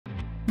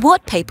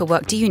What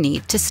paperwork do you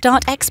need to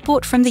start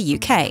export from the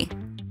UK?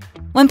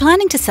 When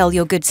planning to sell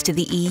your goods to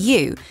the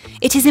EU,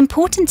 it is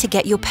important to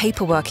get your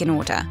paperwork in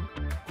order.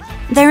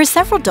 There are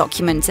several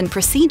documents and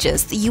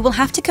procedures that you will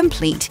have to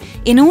complete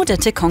in order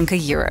to conquer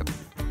Europe.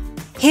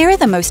 Here are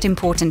the most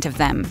important of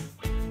them.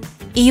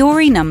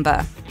 EORI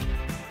number.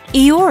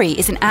 EORI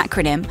is an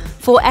acronym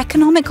for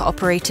Economic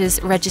Operators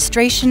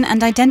Registration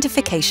and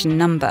Identification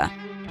Number.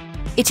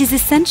 It is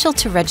essential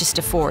to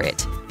register for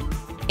it.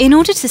 In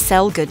order to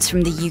sell goods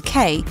from the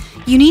UK,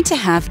 you need to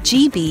have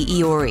GB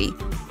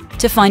EORI.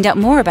 To find out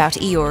more about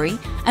EORI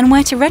and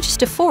where to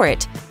register for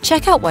it,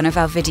 check out one of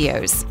our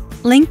videos.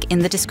 Link in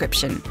the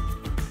description.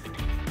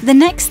 The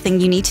next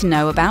thing you need to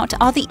know about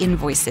are the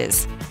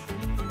invoices.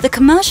 The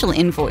commercial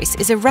invoice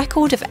is a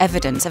record of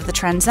evidence of the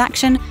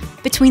transaction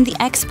between the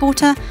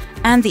exporter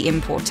and the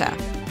importer.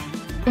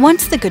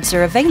 Once the goods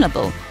are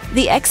available,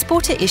 the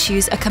exporter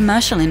issues a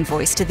commercial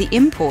invoice to the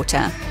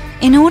importer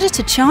in order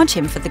to charge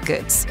him for the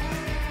goods.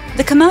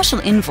 The commercial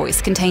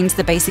invoice contains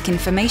the basic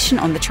information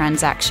on the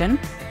transaction,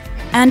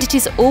 and it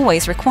is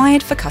always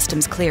required for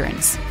customs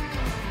clearance.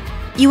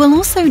 You will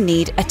also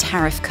need a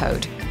tariff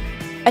code.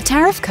 A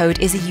tariff code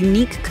is a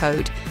unique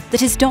code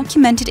that is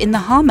documented in the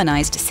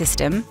Harmonized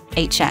System,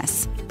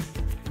 HS.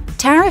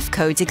 Tariff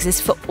codes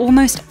exist for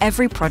almost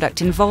every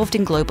product involved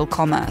in global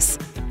commerce.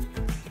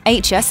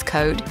 HS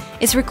code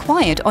is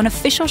required on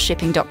official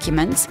shipping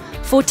documents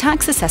for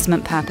tax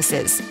assessment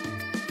purposes.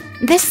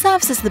 This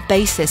serves as the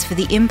basis for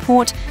the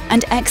import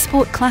and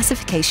export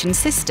classification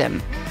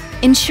system,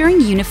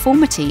 ensuring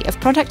uniformity of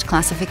product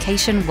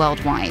classification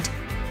worldwide.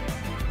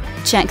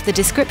 Check the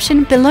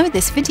description below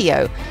this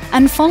video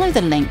and follow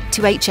the link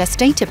to HS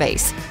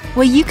database,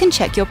 where you can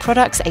check your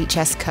product's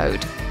HS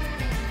code.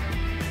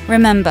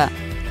 Remember,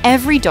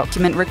 every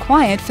document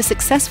required for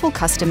successful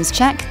customs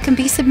check can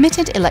be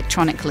submitted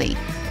electronically.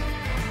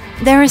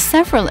 There are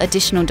several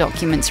additional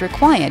documents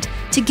required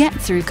to get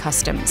through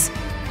customs.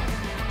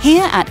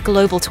 Here at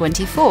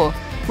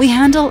GLOBAL24, we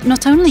handle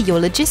not only your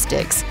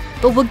logistics,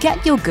 but will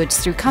get your goods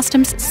through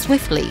customs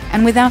swiftly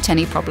and without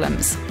any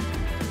problems.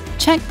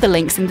 Check the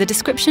links in the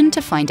description to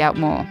find out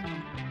more.